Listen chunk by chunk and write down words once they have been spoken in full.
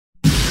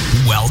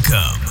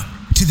Welcome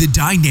to the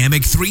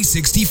Dynamic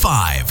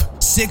 365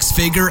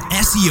 Six-Figure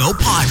SEO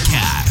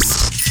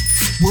Podcast,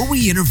 where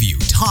we interview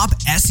top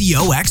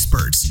SEO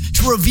experts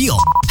to reveal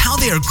how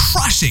they are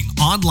crushing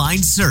online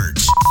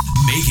search,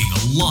 making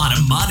a lot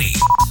of money,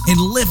 and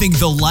living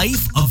the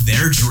life of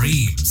their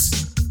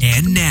dreams.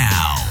 And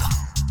now,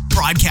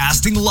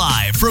 broadcasting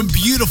live from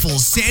beautiful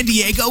San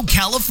Diego,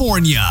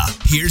 California,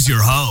 here's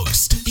your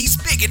host. He's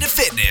big into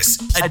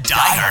fitness, a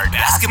diehard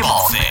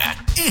basketball fan,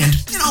 and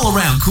an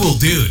all-around cool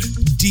dude,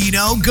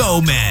 Dino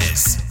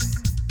Gomez.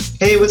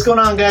 Hey, what's going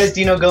on, guys?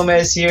 Dino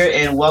Gomez here,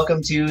 and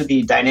welcome to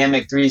the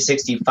Dynamic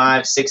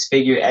 365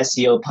 Six-Figure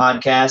SEO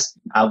Podcast.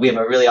 We have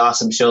a really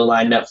awesome show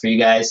lined up for you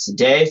guys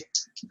today.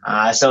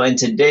 So in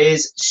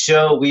today's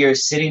show, we are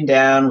sitting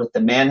down with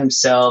the man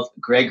himself,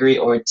 Gregory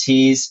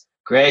Ortiz.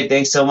 Greg,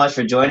 thanks so much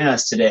for joining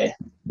us today.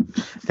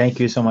 Thank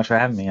you so much for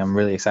having me. I'm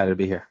really excited to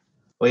be here.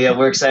 Well, yeah,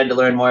 we're excited to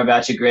learn more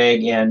about you,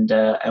 Greg, and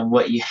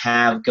what you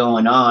have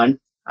going on.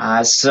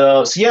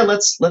 So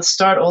let's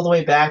start all the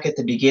way back at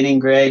the beginning,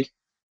 Greg.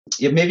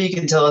 Yeah, maybe you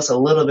can tell us a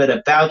little bit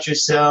about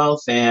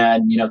yourself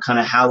and, kind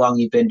of how long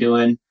you've been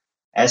doing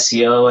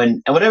SEO.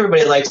 And what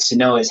everybody likes to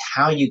know is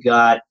how you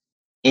got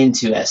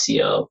into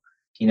SEO,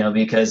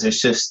 because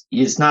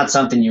it's not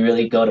something you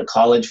really go to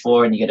college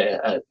for and you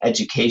get an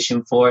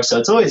education for. So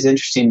it's always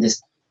interesting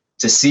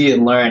to see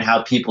and learn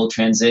how people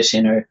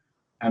transition or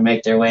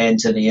make their way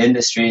into the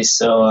industry.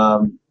 So I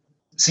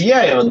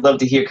would love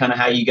to hear kind of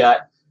how you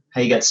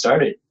got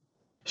started.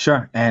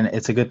 Sure. And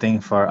it's a good thing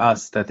for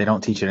us that they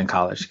don't teach it in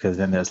college, because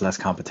then there's less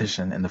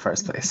competition in the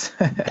first place.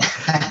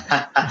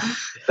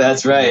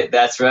 That's right.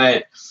 That's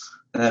a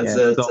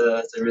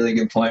really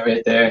good point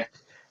right there.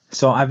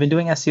 So I've been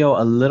doing SEO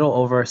a little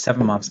over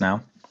 7 months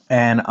now.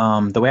 And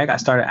the way I got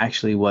started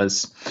actually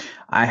was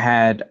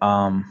I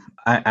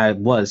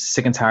was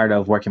sick and tired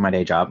of working my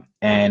day job.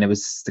 And it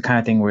was the kind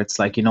of thing where it's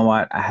like, you know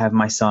what? I have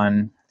my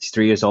son. He's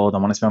 3 years old. I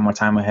want to spend more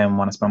time with him. I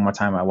want to spend more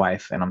time with my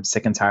wife. And I'm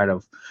sick and tired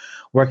of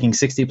working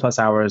 60 plus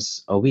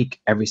hours a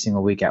week, every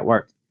single week at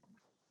work.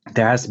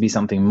 There has to be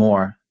something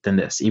more than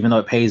this. Even though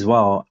it pays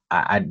well,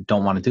 I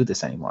don't want to do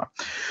this anymore.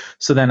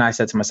 So then I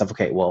said to myself,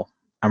 okay, well,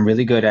 I'm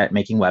really good at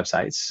making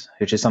websites,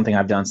 which is something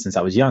I've done since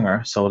I was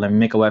younger. So let me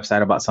make a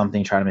website about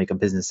something, try to make a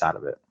business out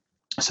of it.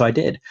 So I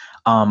did.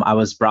 I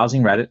was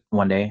browsing Reddit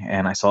one day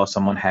and I saw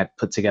someone had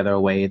put together a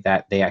way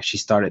that they actually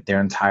started their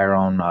entire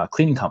own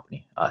cleaning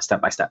company, step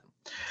by step.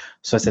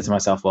 So I said to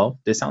myself, well,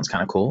 this sounds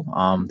kind of cool.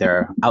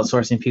 They're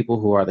outsourcing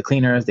people who are the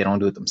cleaners. They don't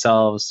do it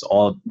themselves.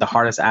 All the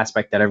hardest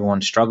aspect that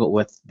everyone struggled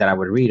with that I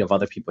would read of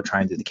other people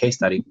trying to do the case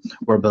study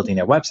were building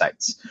their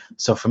websites.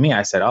 So for me,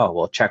 I said, oh,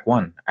 well, check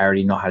one. I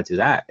already know how to do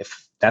that.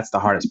 If that's the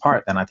hardest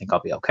part, then I think I'll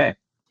be okay.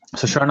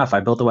 So sure enough,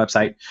 I built a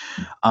website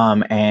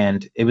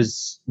and it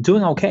was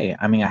doing okay.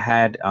 I mean, I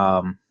had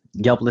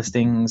Yelp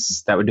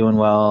listings that were doing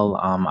well.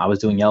 I was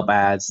doing Yelp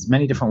ads,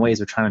 many different ways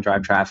of trying to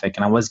drive traffic.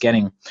 And I was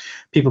getting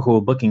people who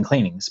were booking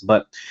cleanings.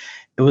 But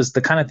it was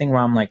the kind of thing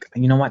where I'm like,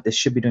 you know what? This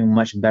should be doing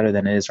much better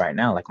than it is right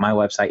now. Like my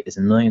website is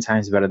a million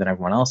times better than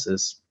everyone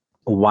else's.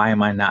 Why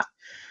am I not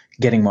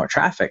getting more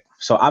traffic?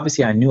 So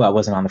obviously I knew I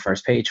wasn't on the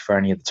first page for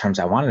any of the terms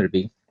I wanted to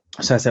be.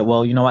 So I said,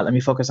 well, you know what? Let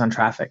me focus on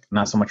traffic,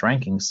 not so much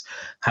rankings.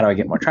 How do I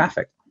get more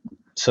traffic?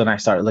 So then I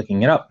started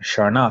looking it up.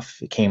 Sure enough,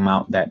 it came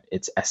out that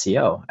it's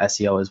SEO.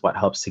 SEO is what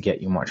helps to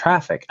get you more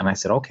traffic. And I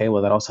said, okay,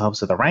 well, that also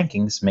helps with the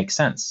rankings. Makes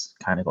sense.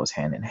 Kind of goes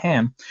hand in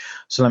hand.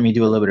 So let me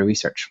do a little bit of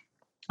research.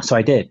 So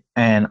I did.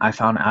 And I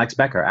found Alex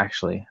Becker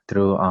actually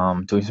through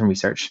doing some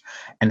research.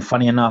 And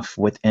funny enough,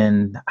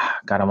 within,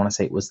 I want to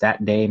say it was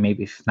that day,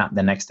 maybe if not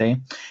the next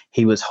day,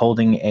 he was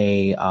holding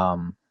a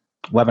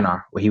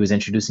webinar where he was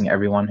introducing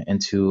everyone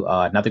into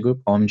another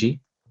group, OMG.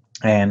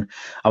 And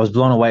I was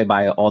blown away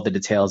by all the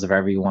details of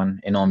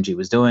everyone in OMG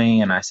was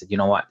doing. And I said, you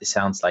know what, this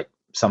sounds like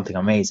something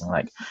amazing.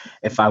 Like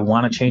if I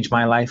want to change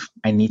my life,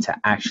 I need to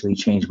actually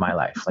change my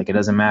life. Like it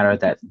doesn't matter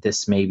that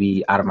this may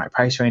be out of my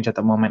price range at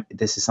the moment.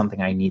 This is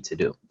something I need to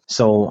do.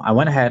 So I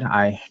went ahead,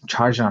 I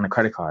charged it on a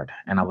credit card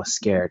and I was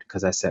scared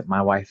because I said,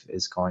 my wife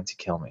is going to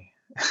kill me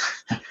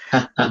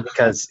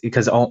because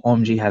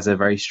OMG has a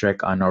very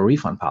strict no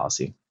refund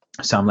policy.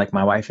 So I'm like,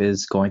 my wife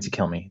is going to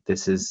kill me.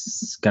 This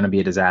is going to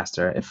be a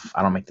disaster if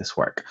I don't make this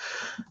work.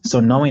 So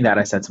knowing that,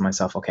 I said to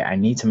myself, okay, I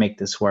need to make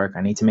this work.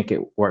 I need to make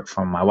it work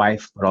for my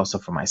wife, but also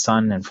for my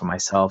son and for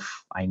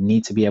myself. I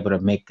need to be able to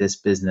make this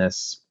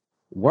business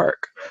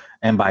work.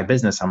 And by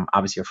business, I'm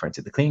obviously referring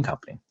to the cleaning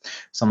company.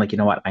 So I'm like, you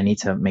know what? I need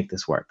to make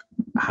this work.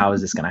 How is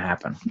this going to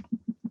happen?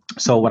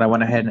 So what I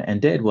went ahead and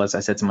did was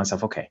I said to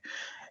myself, okay,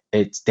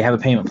 they have a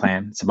payment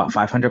plan. It's about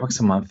 $500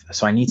 a month.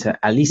 So I need to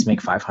at least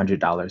make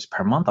 $500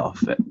 per month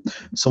off of it.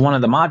 So one of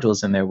the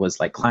modules in there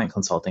was like client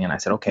consulting. And I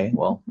said, okay,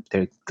 well,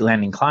 they're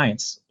landing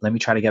clients. Let me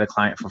try to get a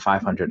client for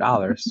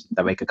 $500.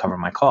 That way I could cover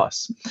my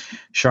costs.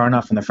 Sure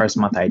enough, in the first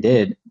month I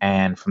did.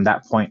 And from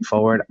that point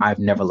forward, I've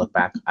never looked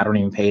back. I don't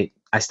even pay.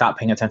 I stopped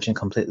paying attention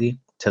completely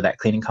to that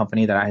cleaning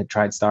company that I had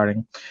tried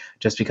starting,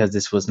 just because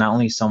this was not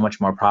only so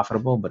much more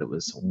profitable, but it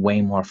was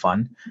way more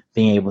fun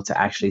being able to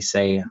actually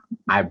say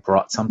I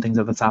brought something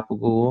to the top of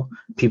Google.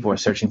 People are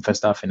searching for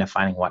stuff and they're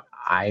finding what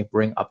I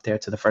bring up there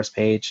to the first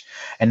page,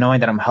 and knowing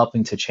that I'm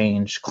helping to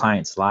change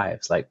clients'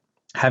 lives. Like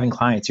having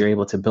clients, you're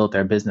able to build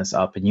their business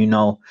up, and you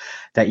know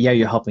that, yeah,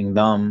 you're helping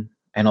them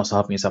and also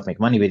helping yourself make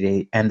money, but at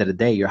the end of the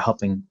day, you're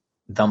helping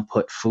them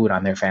put food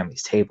on their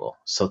family's table.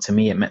 So to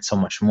me, it meant so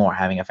much more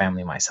having a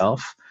family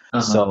myself.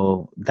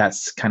 So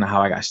that's kind of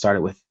how I got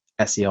started with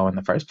SEO in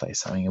the first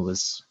place. I mean, it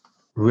was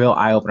real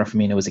eye opener for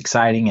me, and it was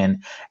exciting,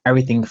 and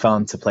everything fell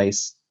into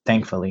place,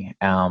 thankfully.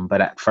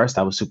 But at first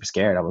I was super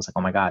scared. I was like,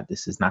 oh my God,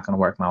 this is not going to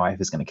work. My wife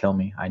is going to kill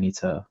me. I need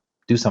to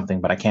do something,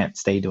 but I can't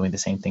stay doing the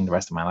same thing the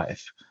rest of my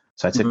life.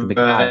 So I took the big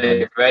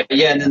right.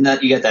 Yeah, and then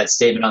you get that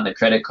statement on the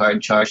credit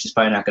card charge. She's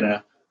probably not going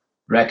to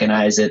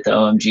recognize it, the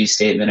OMG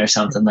statement or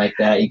something like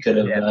that. You could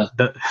have.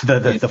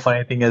 The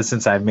funny thing is,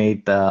 since I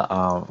made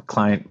the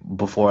client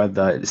before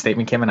the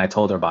statement came in, I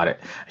told her about it.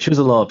 She was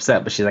a little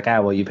upset, but she's like,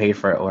 well, you paid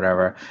for it or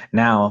whatever.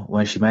 Now,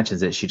 when she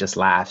mentions it, she just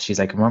laughs. She's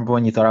like, remember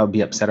when you thought I would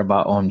be upset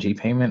about OMG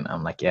payment?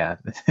 I'm like, yeah,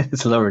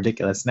 it's a little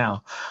ridiculous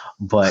now.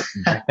 But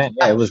back then,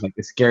 yeah, it was like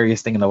the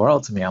scariest thing in the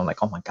world to me. I'm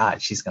like, oh my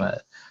God, she's going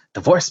to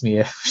divorce me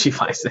if she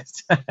finds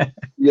this.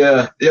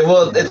 Yeah.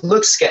 Well,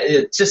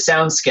 it just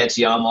sounds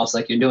sketchy, almost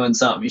like you're doing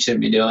something you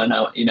shouldn't be doing.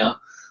 I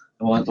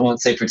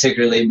won't say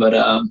particularly,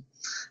 but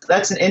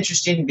that's an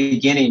interesting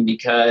beginning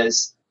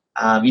because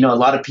a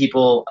lot of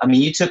people. I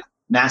mean, you took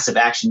massive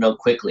action real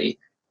quickly.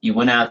 You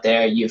went out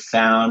there, you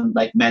found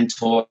like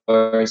mentors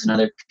and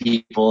other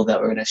people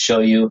that were going to show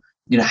you,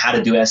 how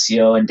to do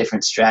SEO and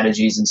different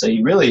strategies, and so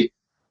you really,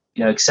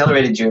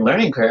 accelerated your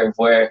learning curve.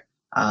 Where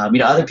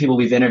other people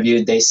we've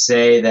interviewed, they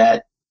say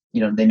that,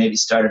 they maybe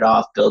started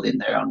off building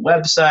their own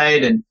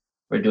website and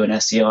were doing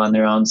SEO on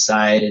their own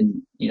site.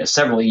 And,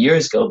 several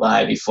years go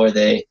by before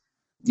they,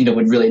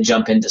 would really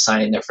jump into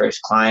signing their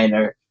first client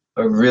or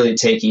really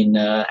taking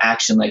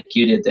action like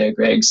you did there,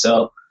 Greg.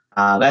 So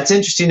that's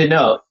interesting to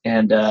note.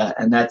 And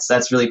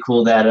that's really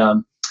cool that,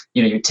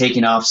 you're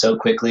taking off so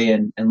quickly.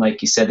 And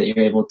like you said, that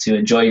you're able to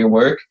enjoy your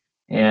work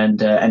and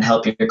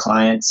help your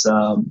clients,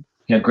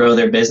 grow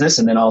their business,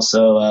 and then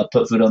also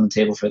put food on the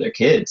table for their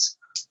kids.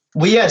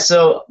 Well, yeah.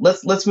 So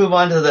let's move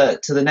on to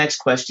the next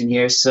question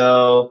here.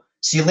 So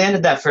you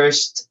landed that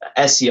first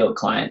SEO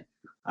client.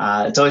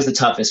 It's always the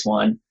toughest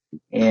one.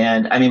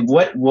 And I mean,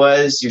 what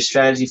was your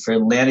strategy for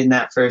landing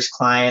that first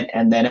client?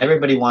 And then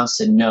everybody wants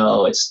to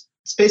know. It's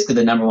basically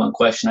the number one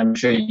question. I'm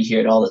sure you hear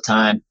it all the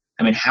time.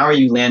 I mean, how are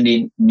you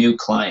landing new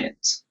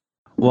clients?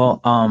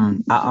 Well,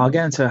 I'll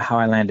get into how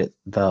I landed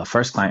the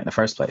first client in the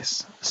first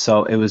place.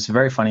 So it was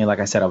very funny. Like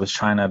I said, I was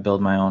trying to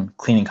build my own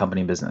cleaning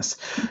company business.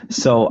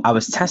 So I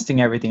was testing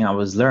everything I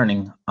was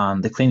learning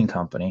on the cleaning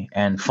company.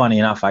 And funny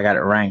enough, I got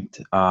it ranked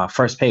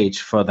first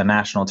page for the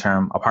national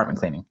term apartment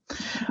cleaning.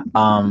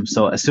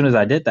 So as soon as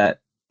I did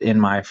that in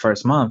my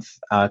first month,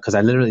 because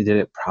I literally did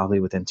it probably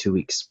within 2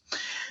 weeks,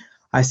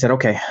 I said,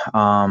 okay,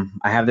 I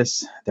have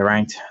this, they're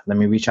ranked. Let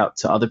me reach out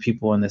to other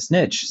people in this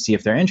niche, see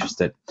if they're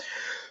interested.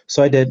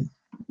 So I did.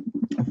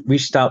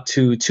 Reached out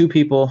to 2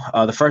 people.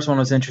 The first one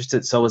was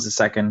interested, so was the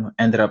second.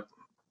 Ended up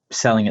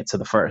selling it to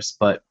the first,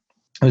 but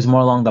it was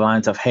more along the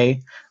lines of,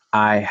 hey,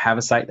 I have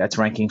a site that's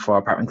ranking for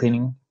apartment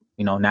cleaning,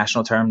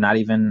 national term, not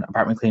even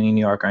apartment cleaning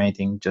New York or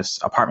anything,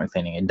 just apartment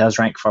cleaning. It does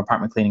rank for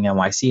apartment cleaning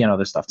NYC and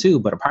other stuff too,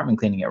 but apartment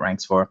cleaning it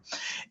ranks for.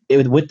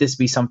 Would this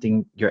be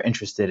something you're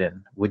interested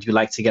in? Would you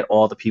like to get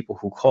all the people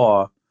who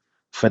call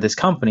for this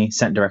company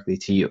sent directly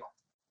to you?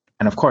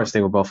 And of course,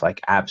 they were both like,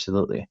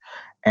 absolutely.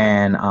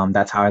 And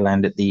that's how I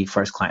landed the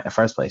first client in the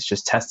first place,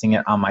 just testing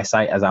it on my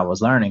site as I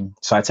was learning.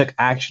 So I took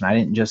action. I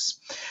didn't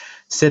just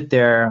sit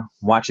there,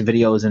 watch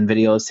videos and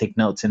videos, take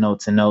notes and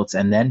notes and notes,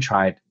 and then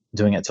tried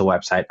doing it to a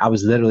website. I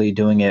was literally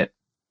doing it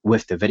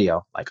with the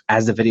video. Like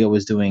as the video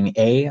was doing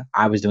A,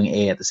 I was doing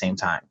A at the same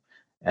time.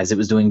 As it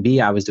was doing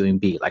B, I was doing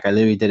B. Like I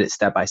literally did it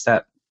step by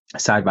step,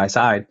 side by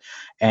side,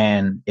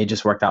 and it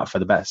just worked out for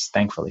the best,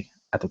 thankfully,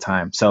 at the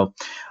time. So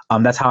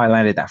that's how I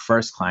landed that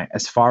first client.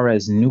 As far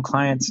as new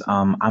clients,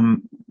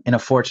 I'm in a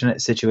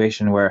fortunate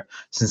situation where,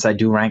 since I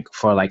do rank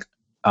for like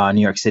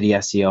New York City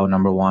SEO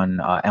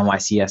 #1,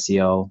 NYC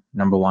SEO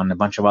 #1, a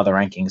bunch of other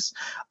rankings,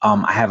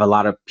 I have a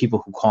lot of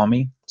people who call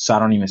me, so I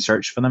don't even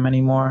search for them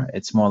anymore.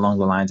 It's more along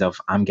the lines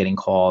of I'm getting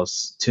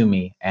calls to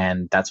me,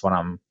 and that's what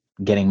I'm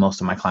getting most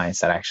of my clients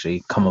that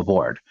actually come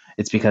aboard.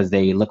 It's because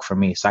they look for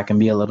me. So I can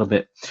be a little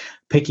bit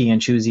picky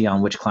and choosy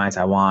on which clients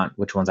I want,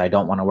 which ones I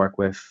don't want to work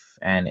with.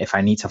 And if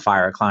I need to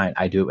fire a client,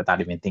 I do it without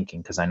even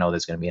thinking, because I know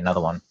there's going to be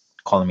another one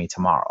calling me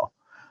tomorrow.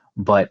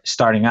 But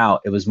starting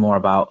out, it was more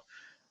about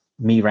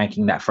me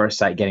ranking that first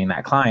site, getting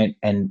that client.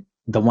 And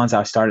the ones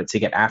I started to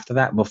get after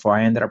that, before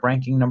I ended up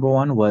ranking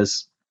 #1,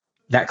 was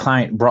that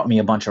client brought me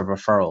a bunch of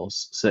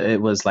referrals. So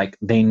it was like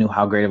they knew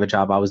how great of a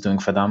job I was doing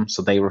for them.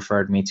 So they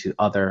referred me to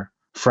other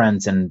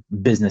friends and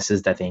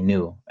businesses that they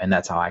knew. And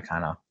that's how I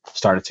kind of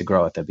started to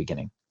grow at the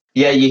beginning.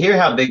 Yeah, you hear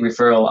how big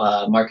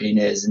referral marketing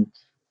is. And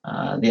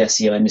the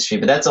SEO industry.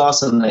 But that's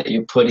awesome that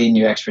you're putting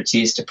your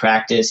expertise to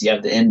practice. You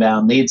have the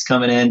inbound leads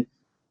coming in.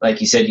 Like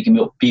you said, you can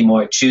be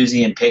more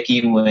choosy and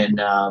picky when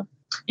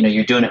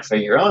you're doing it for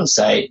your own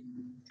site.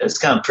 It's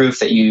kind of proof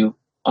that you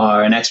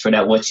are an expert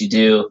at what you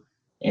do,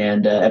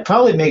 and it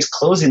probably makes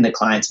closing the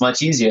clients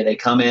much easier. They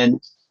come in,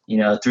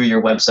 through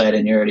your website,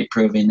 and you're already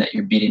proving that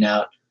you're beating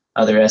out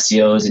other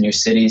SEOs in your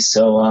city.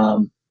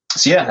 So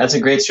yeah, that's a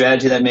great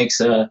strategy. That makes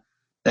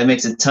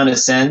a ton of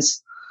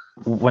sense.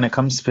 When it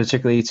comes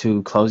particularly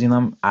to closing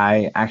them,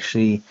 I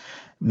actually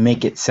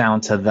make it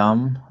sound to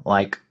them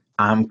like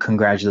I'm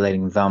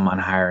congratulating them on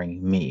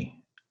hiring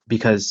me,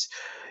 because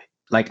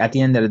like at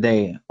the end of the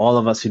day, all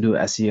of us who do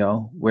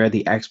SEO, we're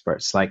the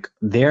experts. Like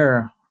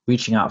they're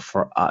reaching out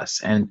for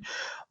us. And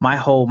my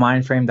whole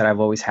mind frame that I've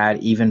always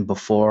had, even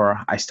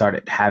before I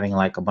started having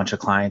like a bunch of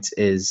clients,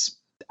 is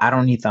I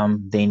don't need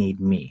them, they need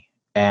me.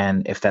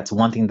 And if that's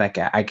one thing that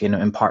I can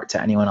impart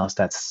to anyone else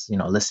that's,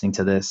 listening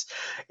to this,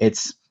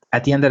 it's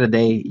at the end of the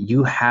day,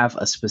 you have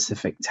a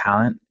specific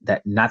talent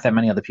that not that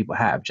many other people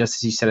have. Just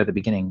as you said at the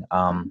beginning,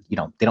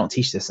 they don't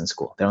teach this in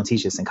school. They don't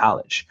teach this in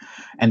college.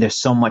 And there's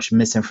so much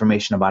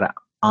misinformation about it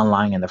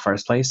online in the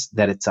first place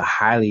that it's a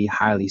highly,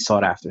 highly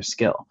sought after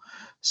skill.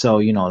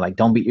 So,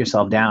 don't beat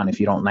yourself down if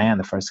you don't land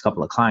the first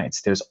couple of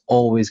clients. There's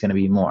always going to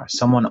be more.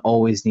 Someone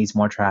always needs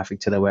more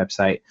traffic to their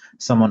website.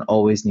 Someone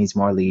always needs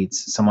more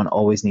leads. Someone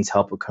always needs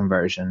help with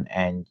conversion.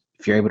 And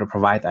if you're able to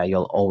provide that,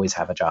 you'll always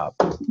have a job.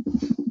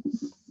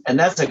 And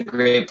that's a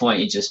great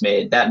point you just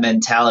made. That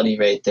mentality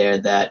right there,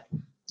 that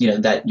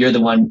that you're the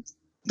one,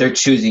 they're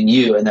choosing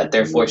you, and that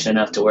they're fortunate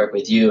enough to work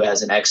with you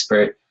as an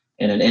expert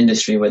in an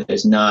industry where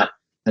there's not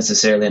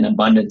necessarily an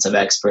abundance of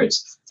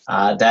experts.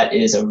 That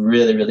is a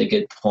really, really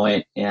good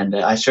point. And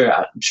I'm sure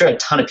a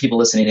ton of people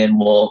listening in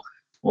will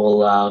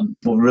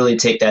really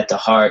take that to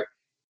heart.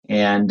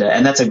 And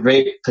that's a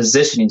great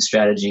positioning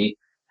strategy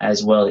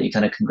as well, that you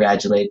kind of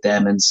congratulate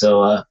them. And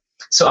so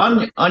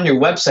on your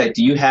website,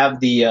 do you have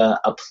the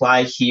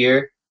apply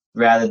here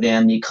rather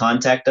than the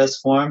contact us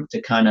form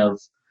to kind of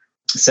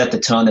set the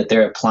tone that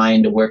they're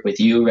applying to work with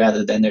you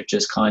rather than they're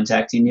just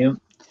contacting you?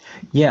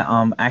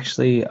 Yeah,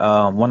 actually,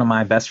 one of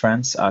my best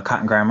friends,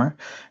 Cotton Grammar,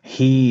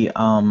 he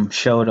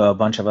showed a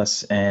bunch of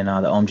us in the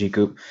OMG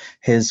group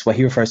what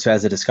he refers to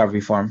as a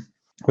discovery form,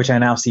 which I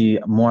now see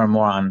more and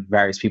more on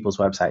various people's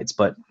websites,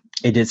 but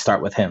it did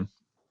start with him.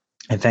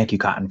 And thank you,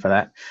 Cotton, for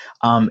that.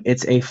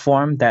 It's a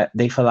form that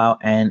they fill out,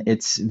 and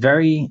it's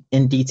very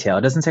in detail.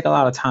 It doesn't take a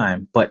lot of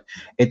time, but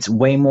it's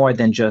way more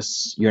than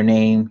just your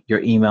name, your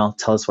email,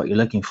 tell us what you're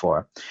looking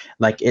for.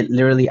 Like it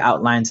literally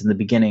outlines in the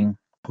beginning,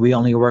 we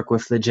only work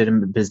with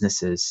legitimate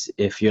businesses.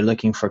 If you're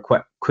looking for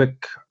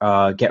quick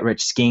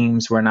get-rich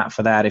schemes, we're not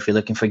for that. If you're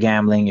looking for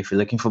gambling, if you're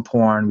looking for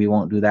porn, we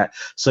won't do that.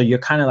 So you're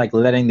kind of like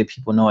letting the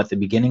people know at the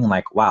beginning,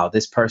 like, wow,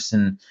 this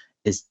person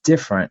is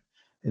different.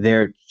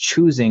 They're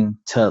choosing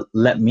to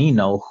let me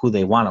know who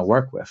they want to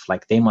work with.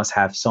 Like they must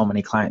have so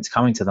many clients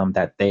coming to them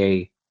that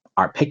they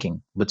are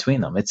picking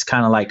between them. It's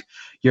kind of like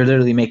you're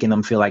literally making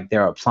them feel like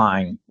they're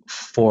applying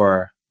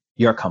for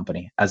your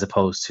company as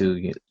opposed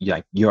to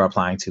like you're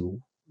applying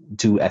to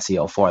do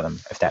SEO for them,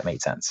 if that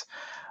made sense.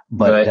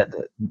 But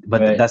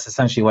right. That's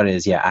essentially what it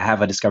is. Yeah, I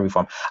have a discovery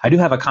form. I do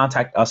have a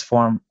contact us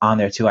form on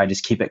there too. I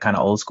just keep it kind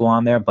of old school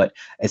on there, but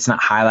it's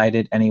not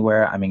highlighted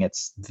anywhere. I mean,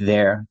 it's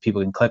there.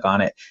 People can click on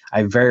it.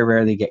 I very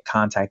rarely get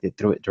contacted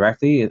through it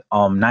directly.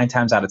 9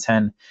 times out of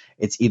 10,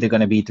 it's either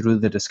going to be through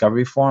the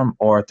discovery form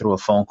or through a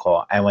phone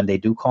call. And when they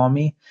do call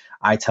me,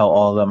 I tell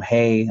all of them,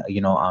 hey,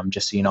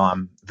 just so you know,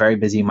 I'm very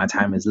busy. My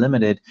time is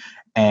limited.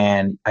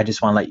 And I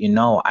just want to let you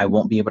know I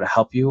won't be able to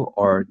help you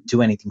or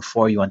do anything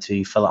for you until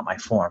you fill out my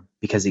form,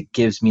 because it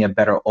gives me a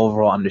better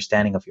overall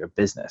understanding of your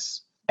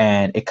business.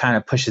 And it kind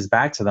of pushes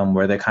back to them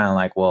where they're kind of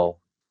like, well,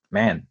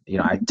 man,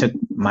 I took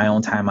my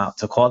own time out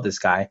to call this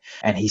guy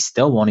and he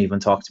still won't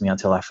even talk to me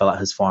until I fill out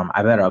his form.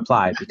 I better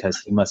apply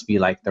because he must be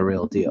like the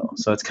real deal.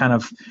 So it's kind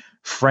of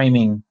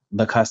framing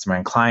the customer,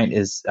 and Cotton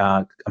is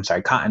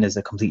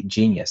a complete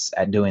genius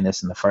at doing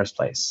this in the first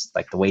place.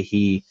 Like the way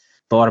he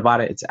thought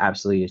about it, it's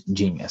absolutely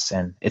genius,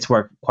 and it's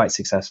worked quite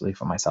successfully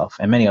for myself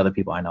and many other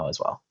people I know as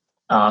well.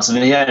 Awesome.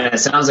 Yeah, it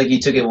sounds like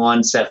you took it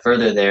one step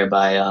further there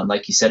by,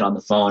 like you said, on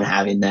the phone,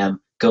 having them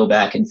go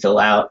back and fill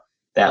out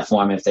that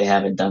form if they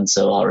haven't done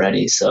so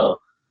already. So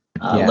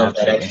love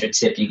that extra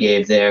tip you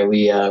gave there.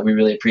 We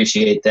really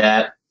appreciate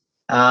that.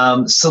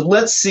 So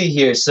let's see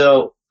here.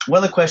 So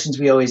one of the questions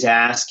we always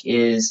ask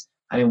is,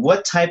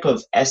 what type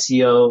of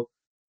SEO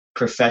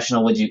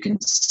professional would you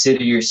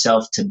consider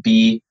yourself to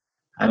be?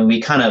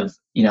 We kind of,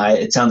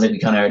 it sounds like we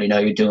kind of already know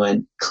you're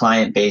doing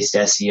client-based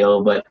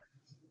SEO, but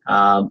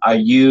are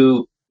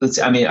you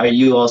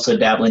also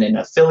dabbling in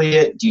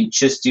affiliate? Do you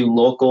just do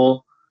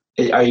local?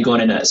 Are you going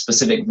in a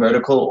specific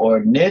vertical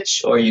or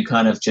niche, or are you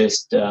kind of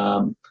just,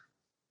 going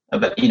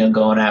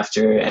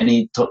after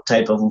any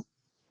type of,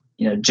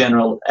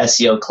 general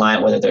SEO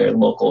client, whether they're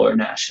local or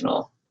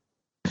national?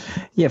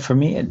 Yeah, for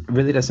me, it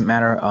really doesn't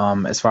matter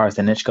as far as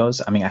the niche goes.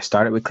 I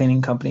started with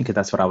cleaning company because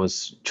that's what I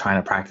was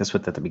trying to practice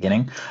with at the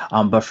beginning.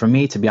 But for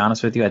me, to be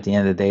honest with you, at the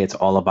end of the day, it's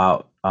all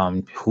about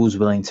who's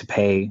willing to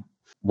pay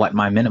what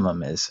my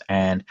minimum is.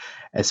 And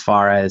as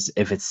far as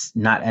if it's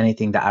not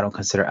anything that I don't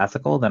consider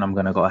ethical, then I'm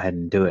going to go ahead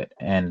and do it.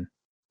 And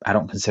I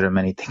don't consider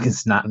many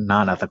things not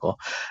non-ethical.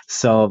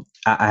 So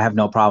I have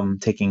no problem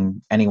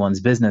taking anyone's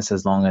business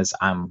as long as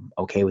I'm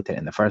okay with it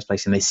in the first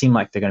place. And they seem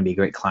like they're going to be a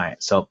great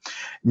client. So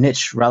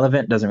niche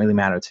relevant doesn't really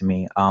matter to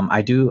me.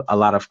 I do a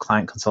lot of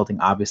client consulting,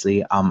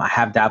 obviously. I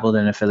have dabbled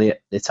in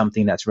affiliate. It's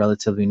something that's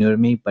relatively new to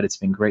me, but it's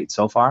been great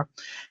so far.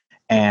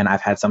 And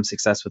I've had some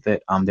success with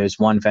it. There's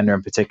one vendor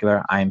in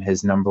particular. I'm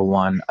his number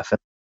one affiliate.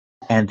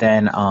 And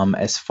then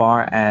as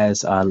far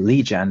as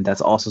lead gen,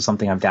 that's also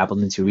something I've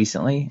dabbled into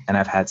recently, and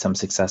I've had some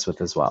success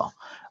with as well.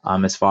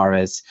 As far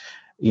as,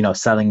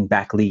 selling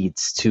back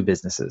leads to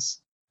businesses.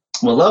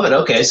 Well, love it.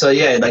 Okay, so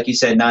yeah, like you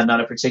said, not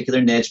a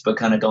particular niche, but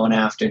kind of going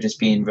after just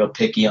being real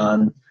picky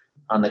on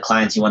the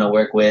clients you want to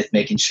work with,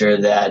 making sure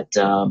that,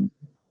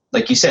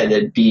 like you said,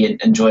 it'd be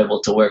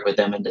enjoyable to work with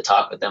them and to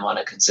talk with them on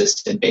a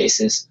consistent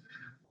basis.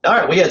 All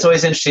right. Well, yeah, it's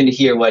always interesting to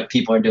hear what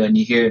people are doing.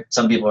 You hear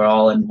some people are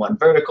all in one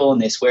vertical and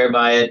they swear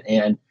by it,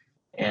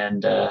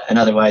 and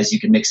otherwise you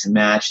can mix and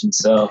match. And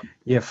so,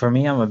 yeah, for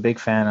me, I'm a big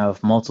fan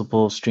of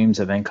multiple streams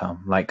of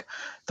income. Like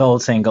the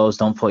old saying goes,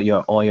 don't put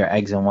all your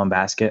eggs in one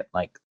basket.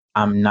 Like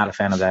I'm not a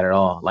fan of that at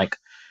all. Like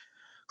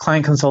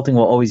client consulting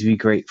will always be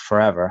great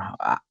forever.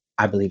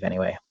 I believe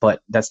anyway,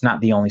 but that's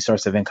not the only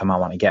source of income I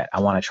want to get.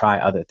 I want to try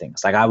other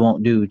things. Like I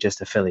won't do just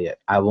affiliate.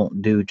 I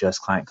won't do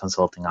just client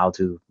consulting. I'll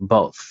do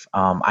both.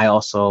 I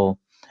also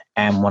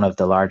am one of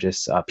the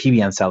largest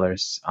PBN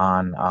sellers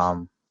on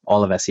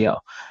all of SEO,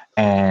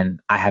 and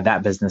I have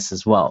that business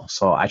as well.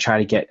 So I try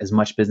to get as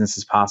much business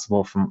as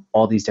possible from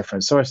all these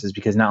different sources,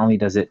 because not only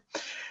does it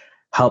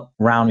help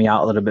round me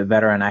out a little bit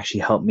better and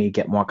actually help me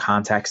get more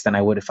contacts than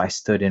I would if I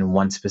stood in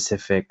one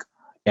specific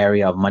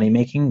area of money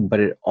making, but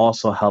it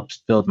also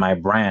helps build my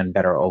brand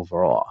better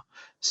overall.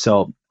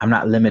 So I'm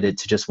not limited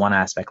to just one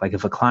aspect. Like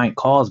if a client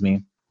calls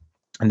me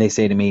and they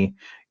say to me,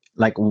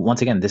 like,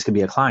 once again, this could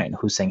be a client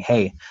who's saying,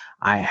 hey,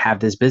 I have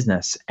this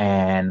business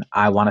and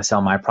I want to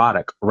sell my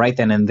product. Right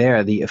then and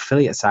there, the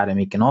affiliate side of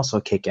me can also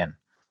kick in,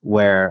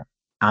 where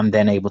I'm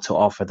then able to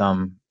offer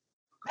them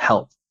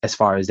help as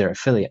far as their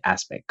affiliate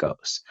aspect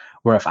goes.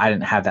 Where if I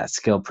didn't have that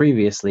skill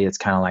previously, it's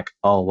kind of like,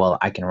 oh, well,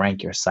 I can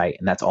rank your site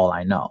and that's all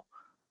I know.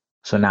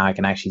 So now I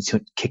can actually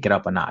kick it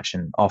up a notch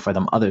and offer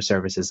them other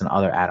services and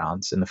other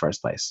add-ons in the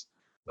first place.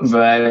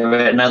 Right,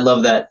 and I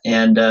love that.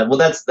 And well,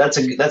 that's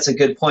a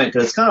good point,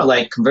 because it's kind of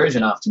like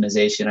conversion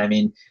optimization. I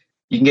mean,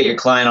 you can get your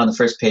client on the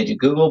first page of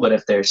Google, but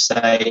if their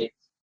site,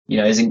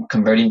 isn't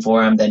converting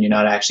for them, then you're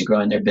not actually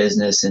growing their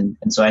business. And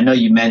so I know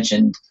you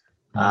mentioned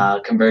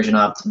conversion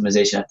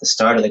optimization at the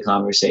start of the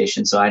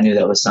conversation, so I knew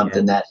that was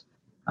something that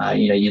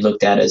you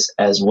looked at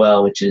as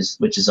well, which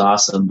is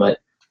awesome. But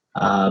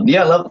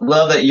yeah,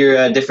 love that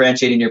you're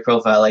differentiating your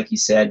profile, like you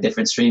said,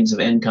 different streams of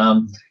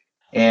income.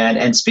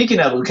 And speaking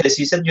of, because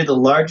you said you're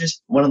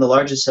one of the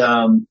largest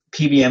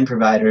PBM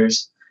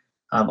providers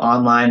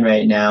online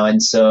right now,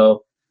 and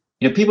so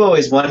people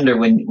always wonder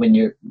when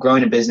you're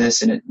growing a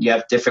business and you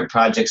have different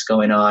projects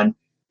going on,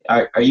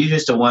 are you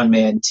just a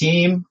one-man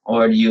team,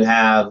 or do you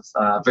have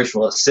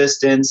virtual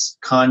assistants,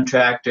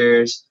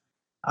 contractors?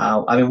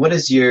 I mean,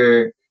 what's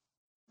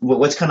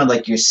kind of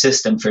like your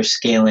system for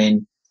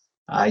scaling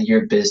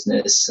your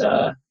business,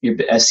 your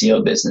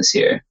SEO business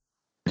here?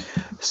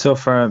 So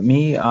for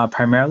me,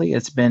 primarily,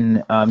 it's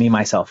been me,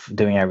 myself,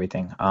 doing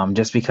everything.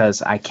 Just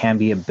because I can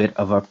be a bit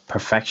of a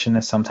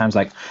perfectionist sometimes.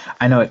 Like,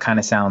 I know it kind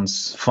of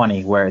sounds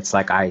funny where it's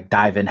like I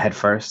dive in head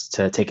first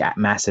to take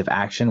massive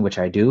action, which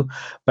I do.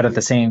 But at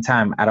the same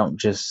time, I don't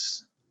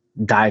just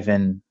dive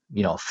in,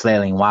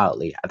 flailing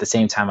wildly. At the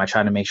same time, I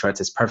try to make sure it's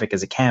as perfect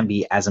as it can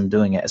be as I'm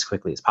doing it as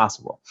quickly as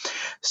possible.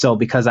 So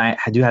because I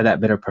do have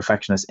that bit of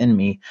perfectionist in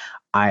me,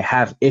 I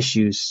have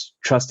issues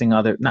trusting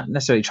not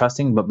necessarily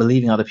trusting, but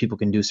believing other people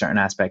can do certain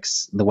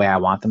aspects the way I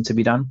want them to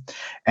be done.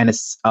 And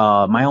it's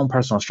my own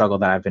personal struggle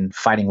that I've been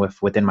fighting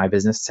within my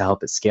business to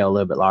help it scale a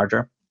little bit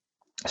larger.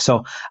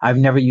 So I've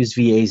never used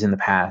VAs in the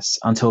past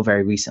until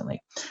very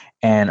recently.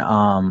 And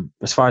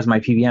as far as my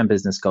PBM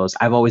business goes,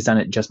 I've always done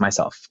it just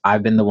myself.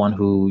 I've been the one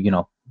who,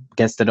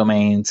 gets the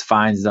domains,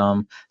 finds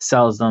them,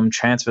 sells them,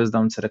 transfers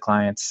them to the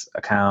client's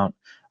account,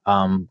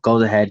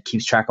 goes ahead,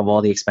 keeps track of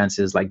all the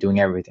expenses, like doing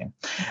everything.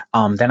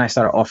 Then I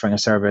started offering a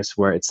service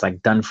where it's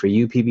like done for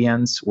you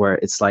PBNs, where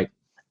it's like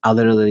I'll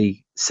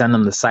literally send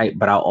them the site,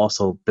 but I'll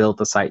also build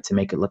the site to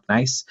make it look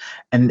nice.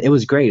 And it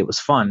was great. It was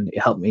fun.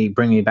 It helped me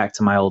bring me back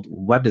to my old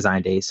web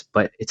design days,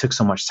 but it took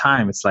so much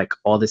time. It's like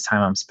all this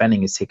time I'm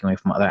spending is taken away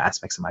from other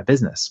aspects of my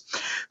business.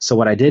 So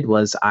what I did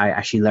was I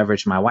actually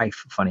leveraged my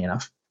wife, funny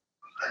enough.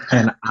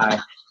 And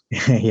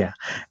yeah.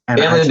 And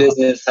family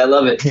business. I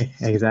love it.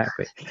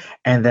 Exactly.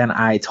 And then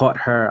I taught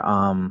her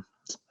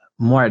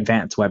more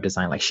advanced web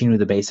design. Like she knew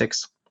the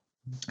basics,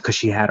 because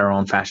she had her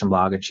own fashion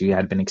blog and she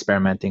had been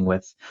experimenting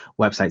with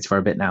websites for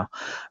a bit now,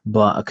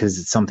 but because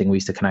it's something we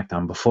used to connect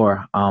on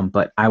before.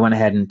 But I went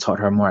ahead and taught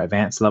her a more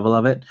advanced level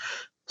of it.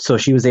 So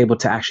she was able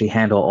to actually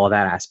handle all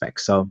that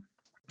aspect. So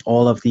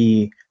all of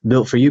the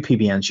Built for You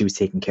PBN she was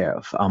taking care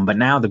of. But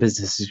now the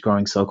business is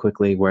growing so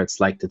quickly where it's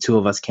like the two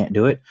of us can't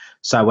do it.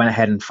 So I went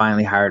ahead and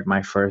finally hired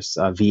my first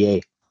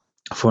VA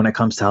for when it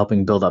comes to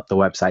helping build up the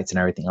websites and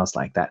everything else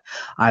like that.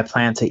 I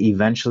plan to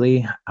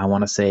eventually, I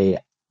want to say,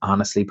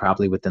 honestly,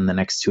 probably within the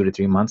next 2 to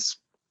 3 months,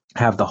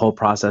 have the whole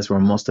process where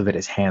most of it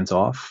is hands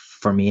off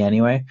for me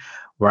anyway,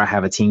 where I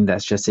have a team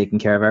that's just taking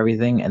care of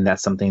everything. And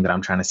that's something that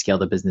I'm trying to scale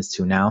the business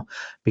to now,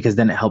 because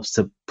then it helps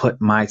to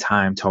put my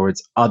time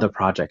towards other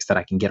projects that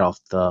I can get off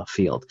the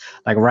field.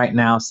 Like right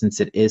now, since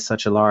it is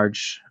such a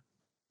large,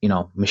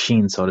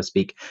 machine, so to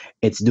speak,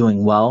 it's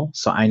doing well.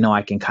 So I know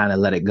I can kind of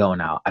let it go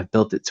now. I've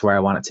built it to where I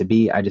want it to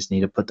be. I just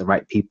need to put the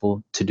right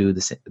people to do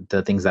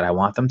the things that I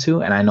want them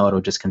to. And I know it'll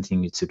just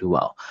continue to do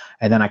well.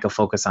 And then I can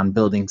focus on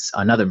building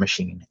another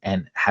machine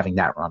and having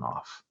that run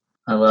off.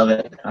 I love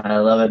it. I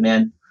love it,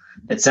 man.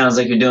 It sounds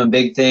like you're doing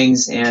big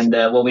things, and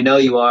we know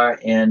you are.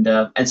 And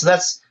so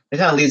that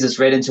kind of leads us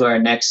right into our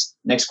next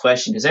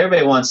question, because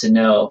everybody wants to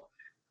know,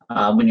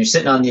 when you're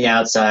sitting on the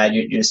outside,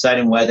 you're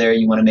deciding whether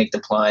you want to make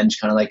the plunge,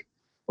 kind of like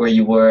where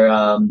you were,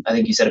 I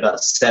think you said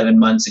about 7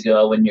 months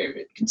ago, when you're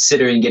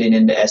considering getting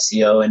into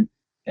SEO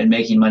and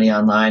making money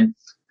online.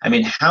 I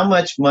mean, how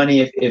much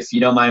money, if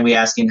you don't mind me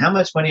asking, how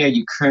much money are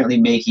you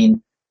currently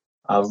making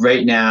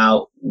right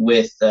now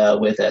with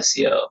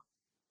SEO?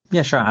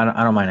 Yeah, sure.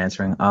 I don't mind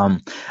answering. I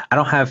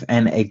don't have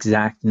an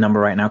exact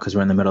number right now because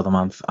we're in the middle of the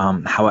month.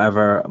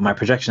 However, my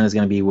projection is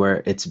going to be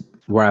where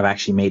I've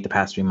actually made the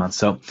past 3 months.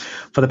 So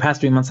for the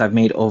past 3 months, I've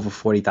made over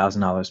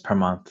 $40,000 per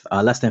month,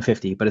 less than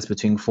 50, but it's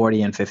between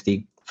 40 and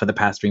 50 for the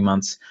past 3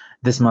 months.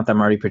 This month, I'm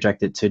already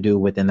projected to do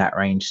within that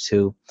range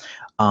too.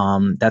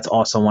 That's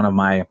also one of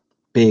my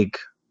big,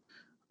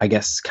 I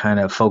guess,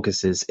 kind of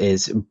focuses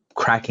is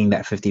cracking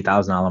that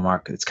 $50,000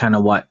 mark. It's kind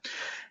of what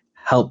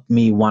helped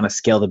me want to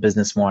scale the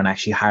business more and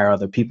actually hire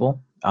other people,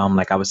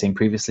 like I was saying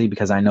previously,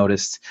 because I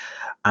noticed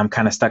I'm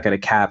kind of stuck at a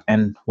cap.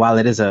 And while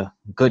it is a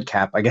good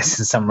cap, I guess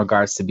in some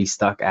regards, to be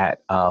stuck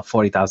at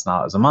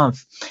 $40,000 a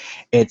month,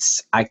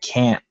 I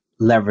can't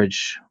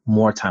leverage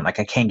more time. Like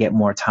I can't get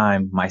more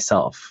time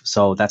myself.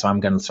 So that's why I'm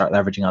going to start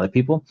leveraging other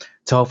people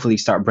to hopefully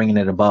start bringing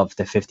it above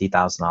the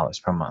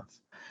 $50,000 per month.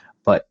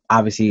 But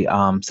obviously,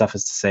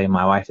 suffice to say,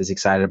 my wife is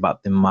excited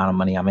about the amount of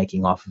money I'm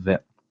making off of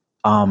it.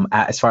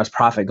 As far as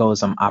profit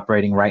goes, I'm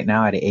operating right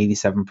now at an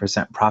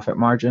 87% profit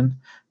margin.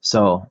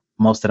 So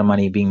most of the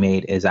money being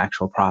made is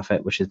actual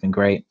profit, which has been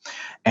great.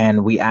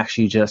 And we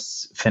actually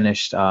just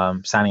finished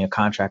signing a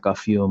contract a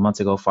few months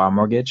ago for our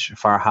mortgage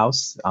for our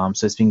house.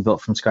 So it's being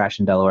built from scratch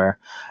in Delaware.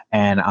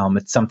 And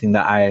it's something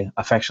that I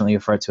affectionately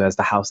refer to as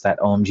the house that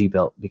OMG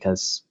built,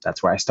 because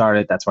that's where I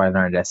started. That's where I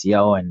learned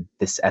SEO. And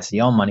this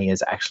SEO money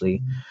is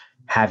actually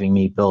having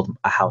me build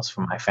a house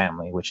for my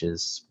family, which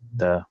is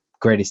the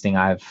greatest thing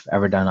I've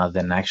ever done, other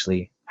than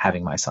actually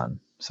having my son.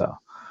 So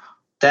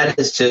that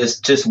is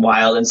just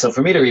wild. And so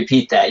for me to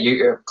repeat that,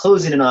 you're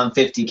closing in on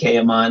 50K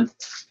a month.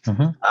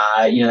 Mm-hmm.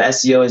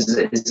 SEO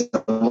is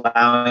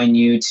allowing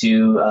you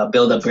to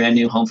build a brand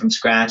new home from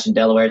scratch in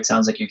Delaware. It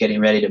sounds like you're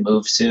getting ready to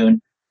move soon.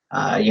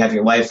 You have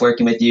your wife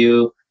working with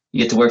you.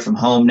 You get to work from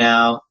home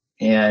now.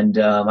 And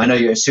I know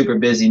you're a super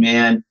busy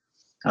man.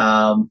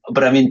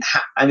 But I mean,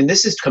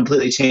 this is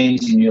completely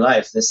changing your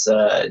life, this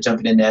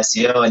jumping into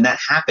SEO, and that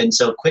happened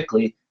so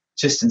quickly,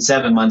 just in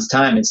 7 months'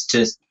 time. It's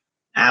just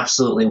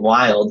absolutely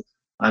wild.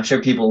 I'm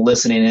sure people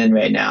listening in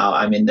right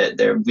now,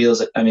 their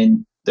wheels,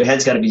 their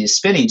heads got to be just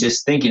spinning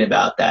just thinking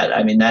about that.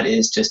 That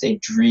is just a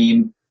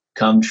dream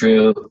come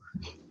true.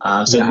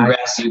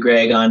 Congrats to you,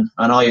 Greg, on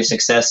all your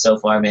success so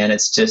far, man.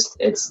 It's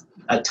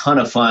a ton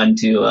of fun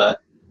to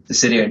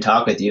sit here and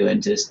talk with you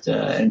and just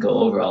and go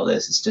over all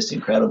this. It's just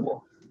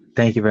incredible.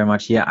 Thank you very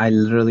much. Yeah, I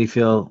literally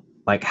feel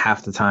like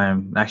half the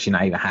time, actually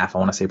not even half, I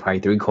want to say probably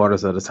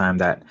 3/4 of the time,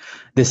 that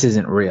this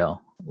isn't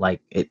real.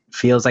 Like it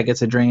feels like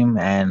it's a dream,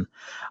 and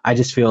I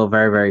just feel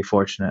very, very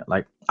fortunate.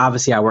 Like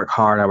obviously I work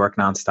hard, I work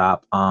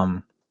nonstop.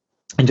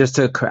 And just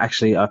to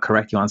actually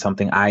correct you on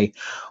something, I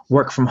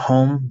work from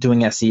home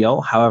doing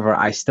SEO. However,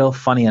 I still,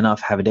 funny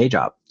enough, have a day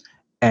job.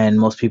 And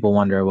most people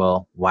wonder,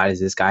 well, why does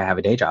this guy have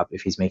a day job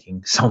if he's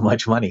making so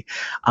much money?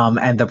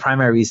 And the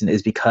primary reason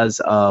is because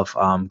of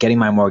getting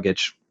my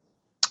mortgage.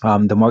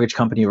 The mortgage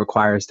company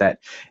requires that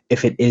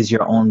if it is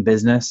your own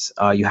business,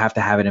 you have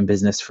to have it in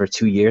business for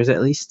 2 years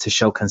at least to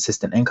show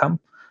consistent income.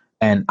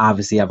 And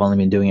obviously, I've only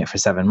been doing it for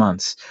 7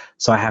 months.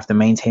 So I have to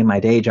maintain my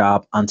day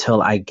job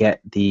until I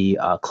get the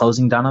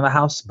closing done on the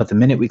house. But the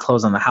minute we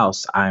close on the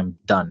house, I'm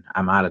done.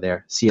 I'm out of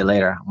there. See you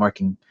later. I'm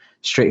working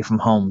straight from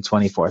home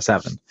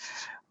 24/7.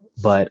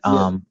 But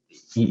I'm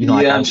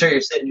sure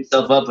you're setting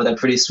yourself up with a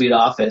pretty sweet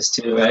office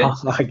too, right?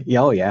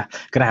 Oh yeah,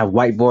 gonna have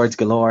whiteboards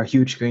galore,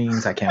 huge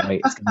screens. I can't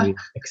wait. It's gonna be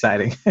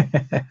exciting.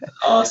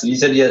 Awesome. You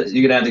said you're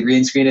gonna have the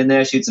green screen in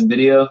there, shoot some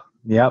video.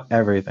 Yep,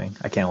 everything.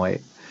 I can't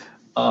wait.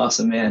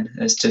 Awesome, man.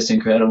 It's just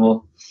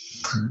incredible.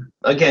 Mm-hmm.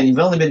 Again, you've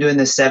only been doing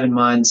this 7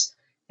 months,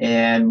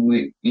 and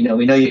we know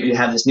you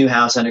have this new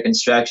house under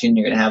construction.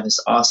 You're gonna have this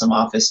awesome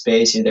office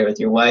space. You're there with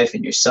your wife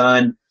and your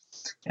son.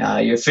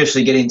 You're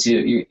officially getting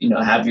to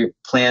have your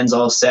plans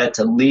all set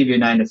to leave your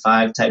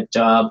 9-to-5 type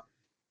job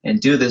and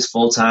do this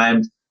full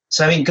time.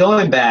 So, I mean,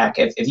 going back,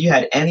 if you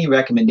had any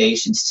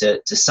recommendations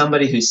to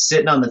somebody who's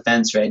sitting on the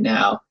fence right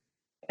now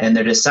and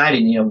they're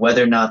deciding,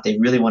 whether or not they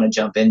really want to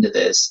jump into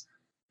this,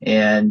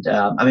 and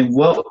I mean,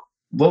 what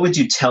would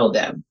you tell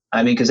them?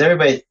 I mean, because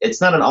everybody,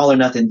 it's not an all or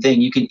nothing thing.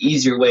 You can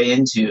ease your way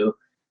into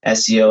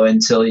SEO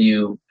until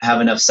you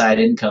have enough side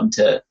income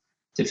to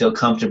feel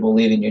comfortable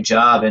leaving your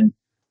job. And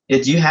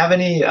do you have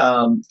any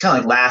kind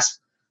of like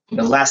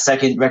last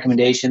second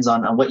recommendations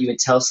on what you would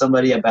tell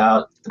somebody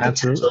about the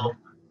potential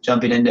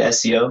jumping into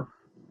SEO?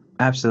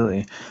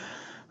 Absolutely.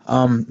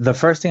 The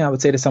first thing I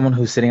would say to someone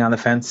who's sitting on the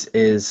fence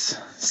is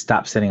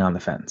stop sitting on the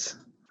fence.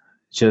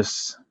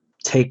 Just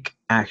take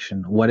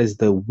action. What is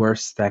the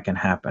worst that can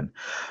happen?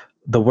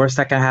 The worst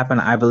that can happen,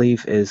 I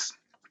believe, is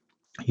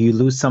you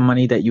lose some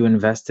money that you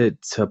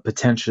invested to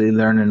potentially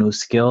learn a new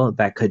skill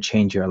that could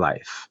change your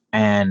life.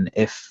 And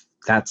if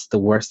that's the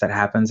worst that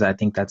happens, I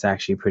think that's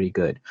actually pretty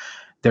good.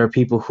 There are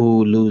people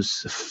who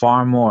lose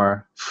far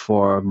more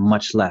for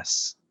much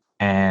less.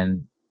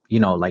 And,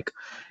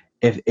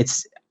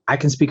 I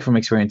can speak from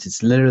experience.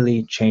 It's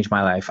literally changed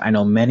my life. I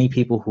know many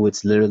people who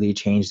it's literally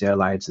changed their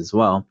lives as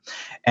well.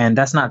 And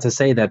that's not to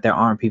say that there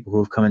aren't people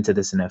who've come into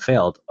this and have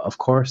failed. Of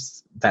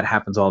course, that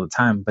happens all the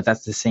time, but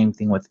that's the same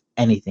thing with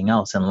anything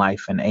else in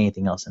life and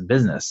anything else in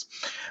business.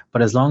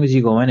 But as long as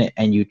you go in it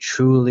and you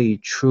truly,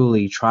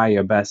 truly try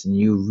your best and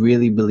you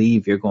really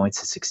believe you're going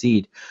to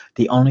succeed,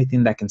 the only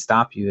thing that can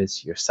stop you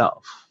is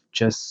yourself.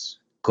 Just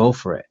go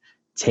for it.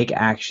 Take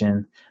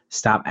action.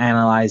 Stop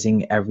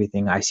analyzing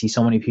everything. I see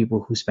so many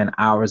people who spend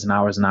hours and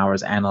hours and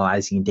hours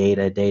analyzing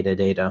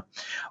data.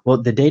 Well,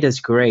 the data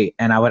is great,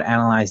 and I would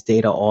analyze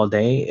data all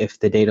day if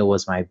the data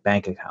was my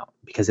bank account.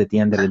 Because at the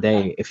end of the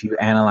day, if you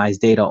analyze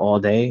data all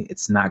day,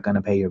 it's not going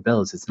to pay your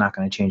bills. It's not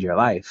going to change your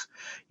life.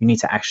 You need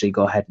to actually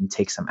go ahead and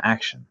take some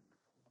action.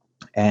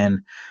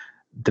 And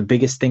the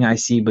biggest thing I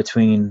see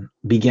between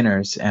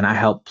beginners, and I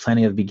help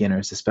plenty of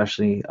beginners,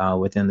 especially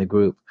within the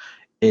group,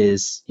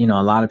 is, a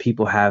lot of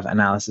people have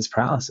analysis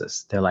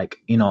paralysis. They're like,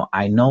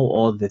 I know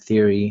all the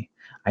theory,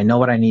 I know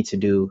what I need to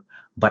do,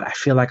 but I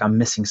feel like I'm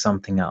missing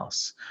something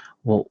else.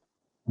 Well,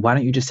 why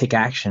don't you just take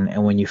action?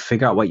 And when you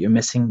figure out what you're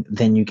missing,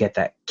 then you get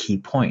that key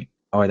point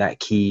or that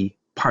key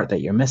part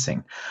that you're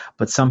missing.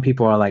 But some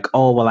people are like,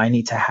 oh, well, I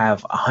need to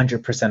have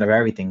 100% of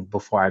everything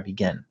before I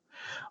begin.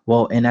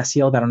 Well, in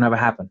SEO, that'll never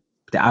happen.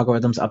 The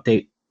algorithms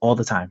update all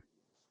the time.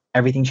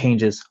 Everything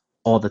changes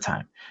all the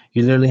time.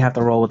 You literally have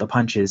to roll with the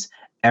punches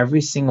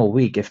every single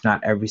week, if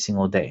not every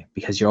single day,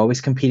 because you're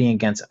always competing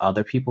against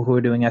other people who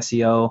are doing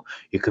SEO.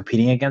 You're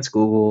competing against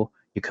Google.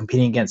 You're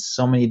competing against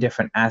so many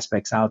different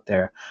aspects out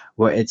there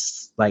where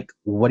it's like,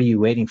 what are you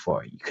waiting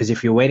for? Because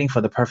if you're waiting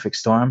for the perfect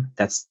storm,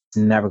 that's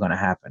never going to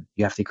happen.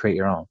 You have to create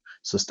your own.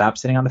 So stop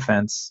sitting on the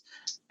fence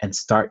and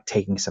start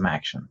taking some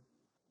action.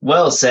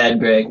 Well said,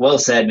 Greg. Well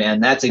said, man.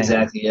 That's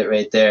exactly it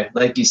right there.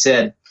 Like you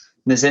said, in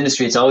this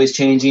industry, it's always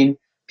changing.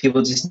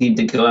 People just need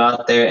to go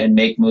out there and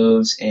make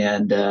moves,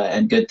 and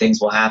good things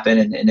will happen.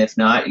 And if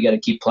not, you got to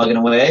keep plugging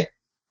away.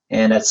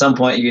 And at some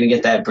point, you're going to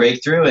get that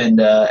breakthrough, and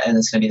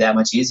it's going to be that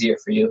much easier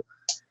for you.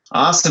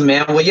 Awesome,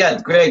 man. Well, yeah,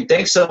 Greg,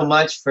 thanks so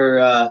much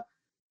for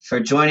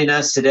joining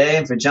us today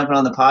and for jumping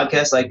on the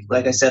podcast.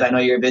 Like I said, I know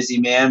you're a busy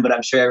man, but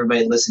I'm sure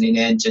everybody listening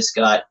in just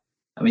got.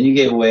 I mean, you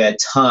gave away a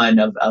ton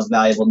of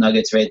valuable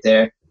nuggets right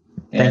there.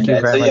 Thank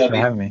you very much for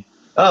having me.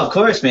 Oh, of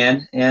course,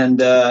 man. And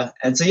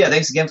so yeah,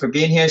 thanks again for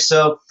being here.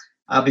 So.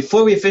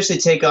 Before we officially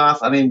take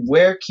off, I mean,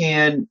 where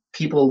can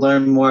people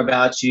learn more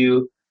about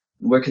you?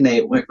 Where can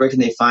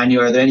they find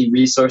you? Are there any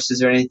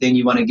resources or anything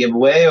you want to give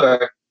away?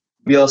 Or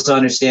we also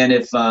understand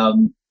if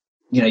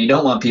you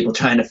don't want people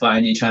trying to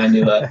find you, trying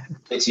to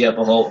hit you up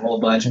a whole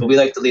bunch, but we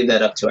like to leave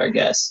that up to our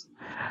guests.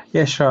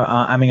 Yeah, sure.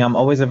 I'm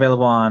always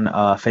available on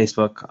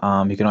Facebook.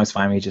 You can always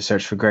find me. Just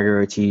search for Gregory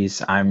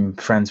Ortiz. I'm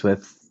friends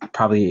with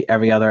probably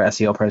every other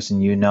SEO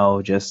person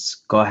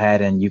just go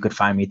ahead and you could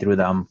find me through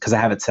them, because I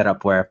have it set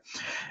up where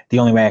the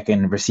only way I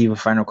can receive a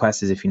friend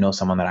request is if you know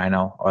someone that I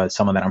know or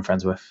someone that I'm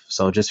friends with.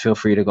 So just feel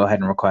free to go ahead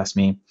and request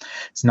me.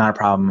 It's not a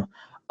problem.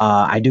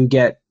 I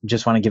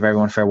just want to give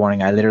everyone fair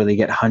warning. I literally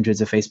get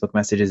hundreds of Facebook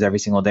messages every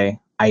single day.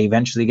 I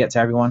eventually get to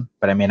everyone,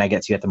 but I may not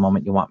get to you at the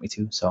moment you want me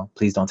to. So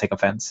please don't take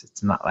offense.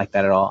 It's not like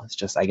that at all. It's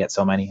just I get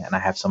so many and I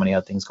have so many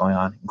other things going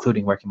on,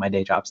 including working my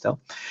day job still.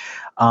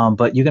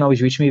 But you can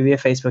always reach me via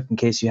Facebook in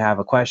case you have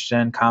a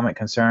question, comment,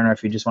 concern, or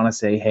if you just want to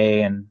say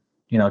hey and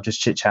just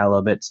chit chat a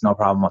little bit. It's no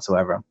problem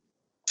whatsoever.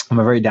 I'm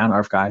a very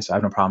down-to-earth guy, so I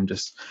have no problem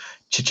just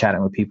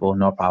chit-chatting with people,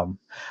 no problem.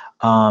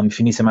 If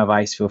you need some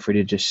advice, feel free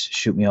to just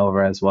shoot me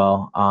over as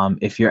well.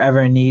 If you're ever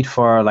in need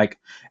for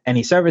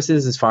any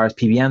services as far as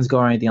PBNs go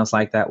or anything else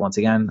like that, once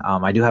again,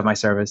 I do have my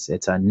service.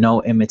 It's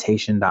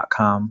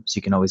noimitation.com, so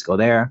you can always go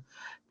there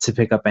to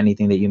pick up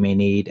anything that you may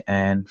need.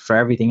 And for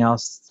everything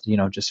else,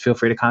 just feel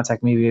free to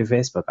contact me via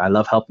Facebook. I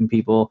love helping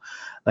people.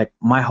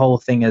 My whole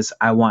thing is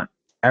I want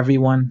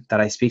everyone that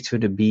I speak to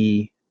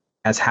be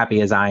as happy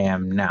as I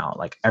am now.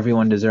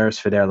 Everyone deserves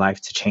for their life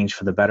to change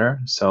for the better.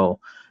 So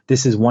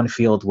this is one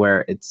field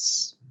where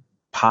it's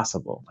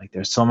possible.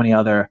 There's so many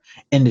other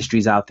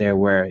industries out there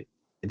where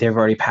they've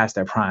already passed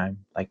their prime.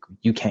 Like,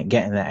 you can't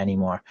get in that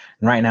anymore.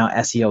 And right now,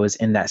 SEO is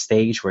in that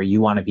stage where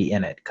you want to be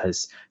in it,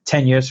 because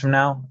 10 years from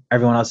now,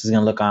 everyone else is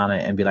going to look on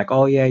it and be like,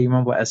 oh yeah, you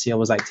remember what SEO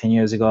was like 10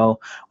 years ago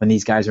when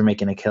these guys were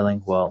making a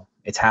killing? Well,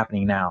 it's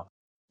happening now.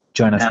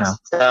 Join us now. Now's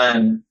the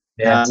time.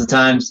 Now's the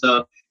time.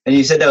 So, and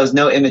you said that was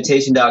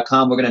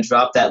noimitation.com. We're going to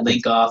drop that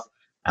link off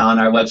on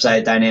our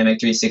website, Dynamic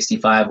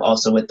 365,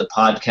 also with the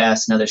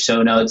podcast and other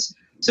show notes.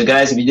 So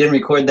guys, if you didn't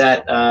record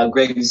that,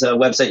 Greg's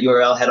website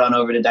URL, head on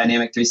over to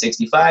Dynamic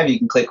 365. You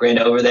can click right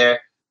over there.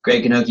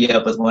 Greg can hook you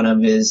up with one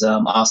of his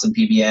awesome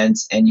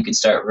PBNs, and you can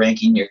start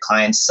ranking your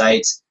clients'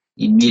 sites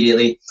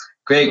immediately.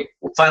 Greg,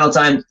 final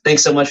time,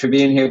 thanks so much for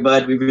being here,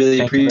 bud. We really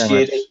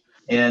appreciate it.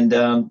 And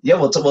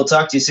we'll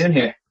talk to you soon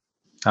here.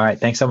 All right.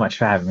 Thanks so much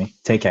for having me.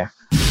 Take care.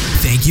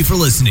 Thank you for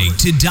listening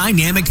to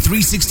Dynamic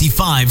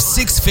 365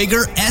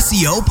 Six-Figure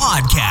SEO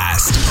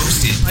Podcast,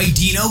 hosted by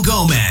Dino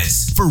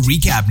Gomez. For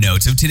recap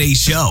notes of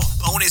today's show,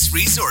 bonus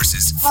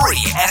resources, free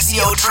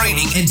SEO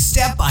training, and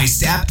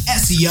step-by-step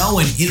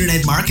SEO and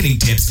internet marketing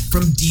tips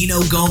from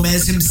Dino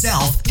Gomez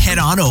himself, head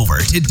on over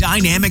to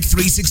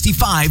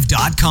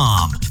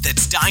Dynamic365.com.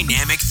 That's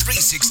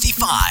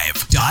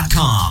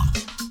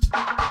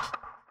Dynamic365.com.